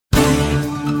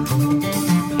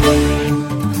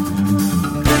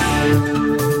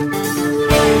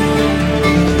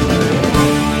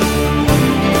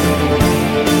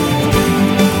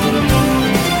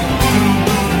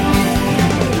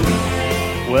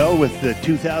Well, with the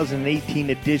 2018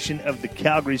 edition of the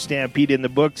Calgary Stampede in the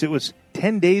books, it was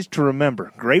 10 days to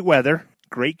remember. Great weather,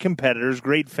 great competitors,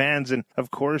 great fans, and,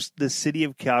 of course, the city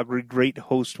of Calgary, great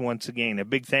host once again. A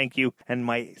big thank you, and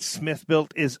my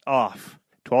Smith-Built is off.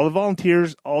 To all the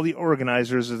volunteers, all the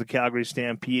organizers of the Calgary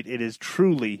Stampede, it is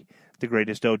truly the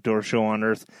greatest outdoor show on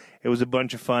earth. It was a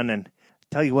bunch of fun, and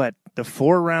tell you what, the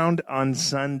 4-round on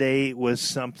Sunday was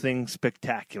something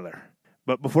spectacular.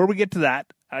 But before we get to that,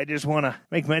 I just want to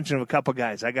make mention of a couple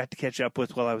guys I got to catch up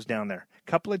with while I was down there. A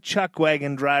couple of chuck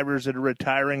wagon drivers that are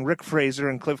retiring, Rick Fraser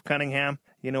and Cliff Cunningham.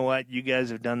 You know what? You guys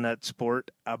have done that sport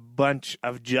a bunch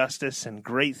of justice and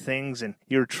great things, and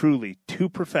you're truly two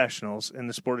professionals in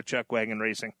the sport of chuck wagon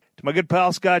racing. To my good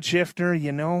pal Scott Schiffner,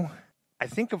 you know, I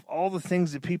think of all the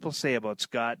things that people say about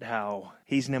Scott, how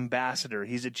he's an ambassador,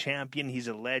 he's a champion, he's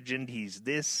a legend, he's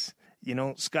this. You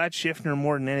know, Scott Schiffner,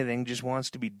 more than anything, just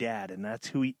wants to be dad, and that's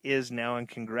who he is now, and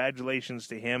congratulations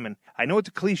to him. And I know it's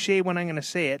a cliche when I'm going to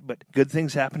say it, but good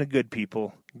things happen to good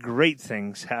people. Great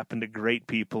things happen to great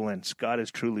people, and Scott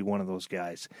is truly one of those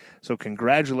guys. So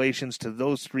congratulations to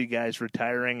those three guys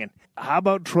retiring. And how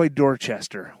about Troy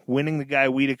Dorchester winning the Guy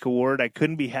Wiedek Award? I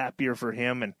couldn't be happier for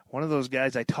him, and one of those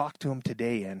guys, I talked to him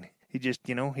today, and he just,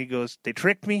 you know, he goes, they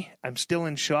tricked me. I'm still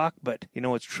in shock, but, you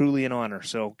know, it's truly an honor.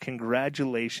 So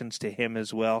congratulations to him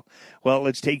as well. Well,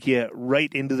 let's take you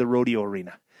right into the rodeo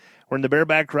arena. We're in the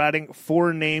bareback riding.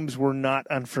 4 names we're not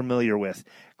unfamiliar with.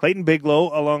 Clayton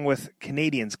Bigelow, along with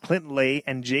Canadians Clint Lay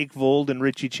and Jake Vold and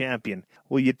Richie Champion.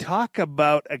 Well, you talk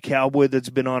about a cowboy that's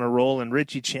been on a roll, and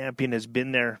Richie Champion has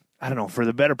been there, I don't know, for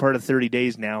the better part of 30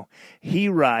 days now. He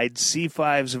rides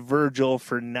C5's Virgil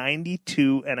for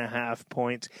 92.5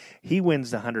 points. He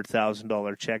wins the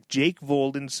 $100,000 check. Jake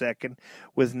Vold in second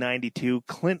with 92.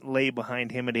 Clint Lay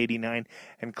behind him at 89.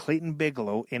 And Clayton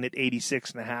Bigelow in at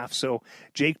 86.5. So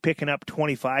Jake picking up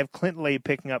 25. Clint Lay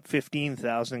picking up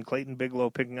 15,000. Clayton Bigelow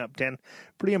picking up 10.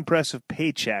 Pretty impressive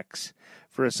paychecks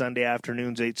for a Sunday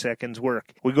afternoon's 8 seconds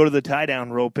work. We go to the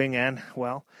tie-down roping, and,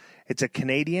 well, it's a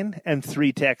Canadian and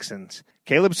 3 Texans.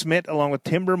 Caleb Smith, along with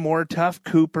Timber Moore, Tuff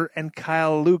Cooper, and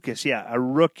Kyle Lucas. Yeah, a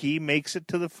rookie makes it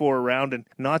to the 4-round, and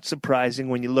not surprising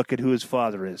when you look at who his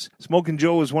father is. Smokin'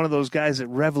 Joe was one of those guys that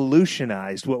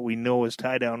revolutionized what we know as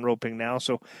tie-down roping now,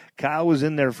 so Kyle was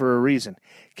in there for a reason.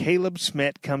 Caleb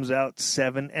Smith comes out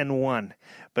 7-1,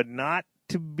 but not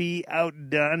to be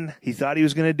outdone. He thought he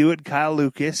was going to do it. Kyle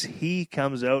Lucas, he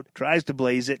comes out, tries to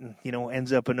blaze it, and, you know,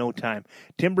 ends up in no time.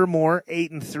 Timber Moore,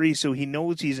 8-3, so he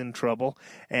knows he's in trouble.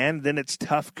 And then it's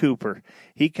Tuff Cooper.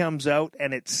 He comes out,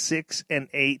 and it's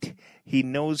 6-8. He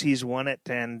knows he's won it,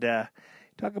 and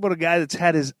talk about a guy that's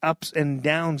had his ups and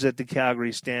downs at the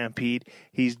Calgary Stampede.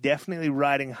 He's definitely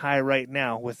riding high right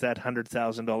now with that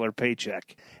 $100,000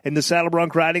 paycheck. In the saddle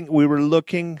bronc riding, we were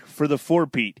looking for the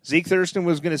 4-peat. Zeke Thurston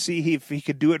was going to see if he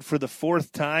could do it for the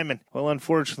 4th time, and, well,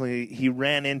 unfortunately, he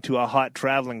ran into a hot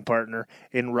traveling partner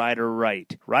in Ryder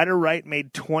Wright. Ryder Wright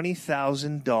made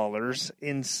 $20,000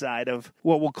 inside of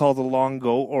what we'll call the long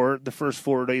go, or the first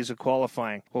 4 days of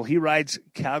qualifying. Well, he rides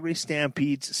Calgary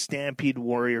Stampede's Stampede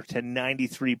Warrior to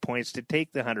 93 points to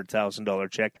take the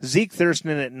 $100,000 check. Zeke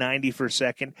Thurston at 90 for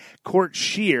second. Court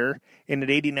Shear in at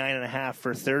 89.5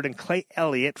 for third. And Clay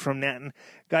Elliott from Nanton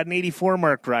got an 84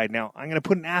 mark ride. Now, I'm going to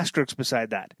put an asterisk beside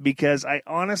that because I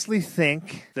honestly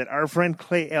think that our friend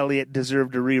Clay Elliott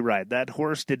deserved a re-ride. That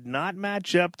horse did not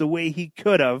match up the way he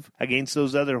could have against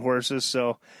those other horses.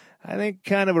 So I think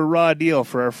kind of a raw deal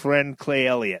for our friend Clay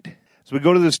Elliott. So we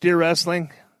go to the steer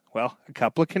wrestling. Well, a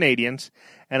couple of Canadians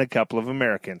and a couple of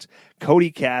Americans.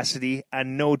 Cody Cassidy,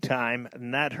 no time,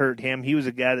 and that hurt him. He was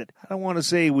a guy that, I don't want to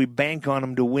say we bank on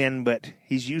him to win, but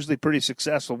he's usually pretty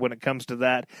successful when it comes to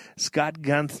that. Scott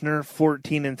Gunther,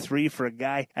 14-3 for a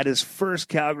guy at his first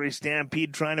Calgary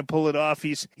Stampede trying to pull it off.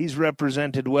 He's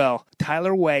represented well.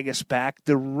 Tyler Wagaspack,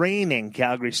 the reigning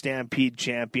Calgary Stampede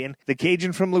champion. The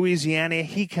Cajun from Louisiana,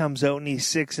 he comes out and he's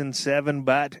 6-7,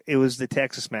 but it was the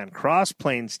Texas man. Cross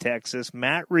Plains, Texas,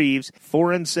 Matt Reeves,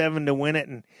 4-7 to win it.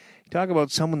 And talk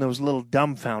about someone that was a little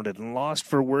dumbfounded and lost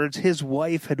for words. His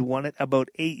wife had won it about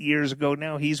 8 years ago.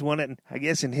 Now he's won it. And I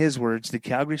guess in his words, the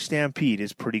Calgary Stampede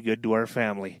is pretty good to our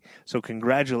family. So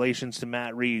congratulations to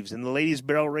Matt Reeves. In the ladies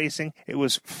barrel racing, it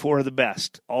was for the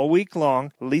best. All week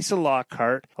long, Lisa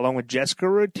Lockhart, along with Jessica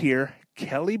Rotier,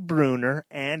 Kelly Bruner,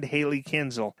 and Haley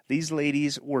Kinzel. These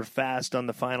ladies were fast on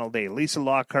the final day. Lisa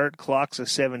Lockhart clocks a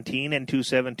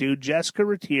 17-272. Jessica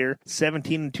Rotier,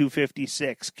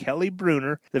 17-256. Kelly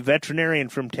Bruner, the veterinarian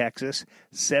from Texas,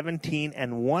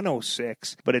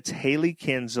 17-106. But it's Haley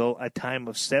Kinzel, a time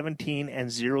of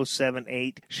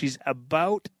 17-078. She's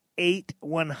about 8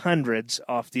 100ths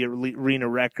off the arena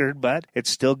record, but it's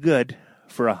still good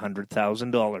for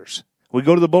 $100,000. We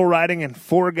go to the bull riding, and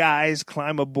 4 guys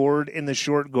climb aboard in the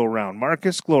short go-round.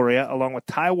 Marcus Gloria, along with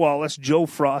Ty Wallace, Joe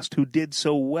Frost, who did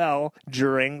so well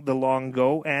during the long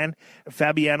go, and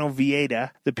Fabiano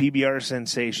Vieira, the PBR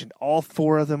sensation. All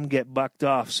 4 of them get bucked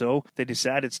off, so they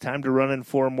decide it's time to run in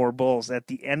 4 more bulls. At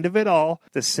the end of it all,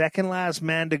 the second last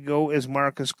man to go is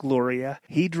Marcus Gloria.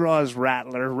 He draws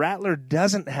Rattler. Rattler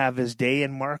doesn't have his day,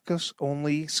 and Marcus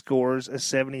only scores a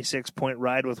 76-point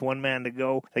ride with 1 man to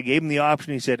go. They gave him the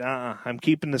option. He said, I'm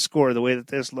keeping the score the way that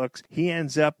this looks. He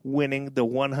ends up winning the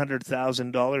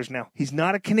 $100,000. Now, he's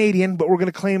not a Canadian, but we're going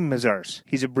to claim him as ours.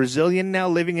 He's a Brazilian now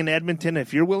living in Edmonton.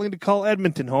 If you're willing to call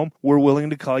Edmonton home, we're willing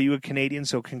to call you a Canadian.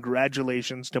 So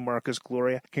congratulations to Marcus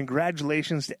Gloria.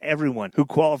 Congratulations to everyone who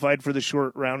qualified for the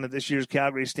short round of this year's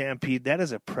Calgary Stampede. That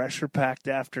is a pressure-packed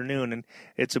afternoon, and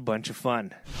it's a bunch of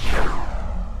fun.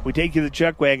 We take you to the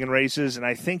chuck wagon races, and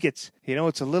I think it's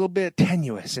a little bit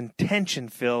tenuous and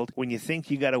tension-filled when you think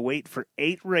you got to wait for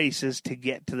 8 races to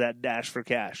get to that Dash for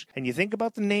Cash. And you think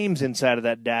about the names inside of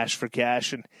that Dash for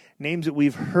Cash, and names that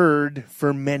we've heard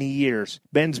for many years.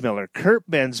 Bensmiller, Kurt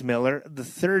Bensmiller, the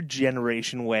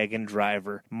 3rd-generation wagon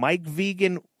driver. Mike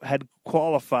Vegan had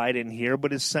qualified in here,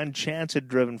 but his son Chance had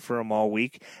driven for him all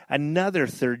week. Another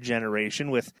 3rd generation,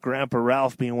 with Grandpa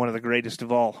Ralph being one of the greatest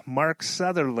of all. Mark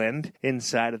Sutherland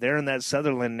inside of there, and that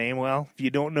Sutherland name, well, if you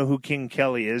don't know who King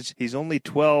Kelly is, he's only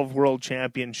 12 World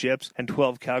Championships and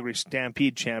 12 Calgary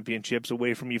Stampede Championships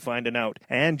away from you finding out.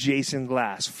 And Jason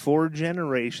Glass. 4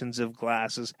 generations of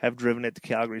Glasses have driven at the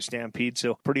Calgary Stampede,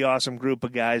 so pretty awesome group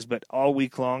of guys, but all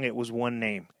week long it was one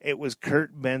name. It was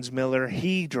Kurt Bensmiller.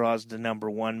 He draws the number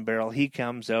 1 barrel. He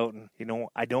comes out, and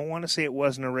I don't want to say it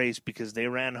wasn't a race because they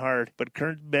ran hard, but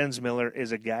Kurt Bensmiller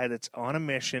is a guy that's on a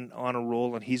mission, on a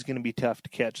roll, and he's going to be tough to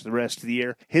catch the rest of the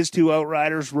year. His 2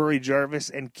 outriders, Rory Jarvis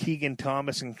and Keegan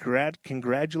Thomas, and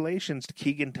congratulations to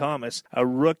Keegan Thomas, a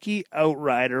rookie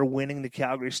outrider winning the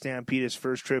Calgary Stampede his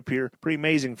first trip here. Pretty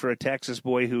amazing for a Texas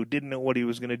boy who didn't know what he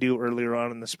was going to do earlier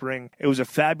on in the spring. It was a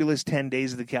fabulous 10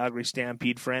 days of the Calgary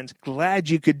Stampede, friends. Glad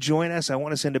you could join us. I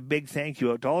want to send a big thank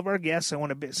you out to all of our guests. I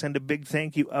want to send a big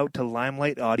thank you out to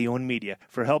Limelight Audio and Media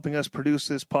for helping us produce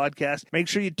this podcast. Make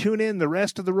sure you tune in the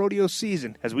rest of the rodeo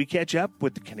season as we catch up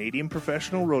with the Canadian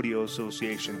Professional Rodeo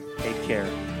Association. Take care.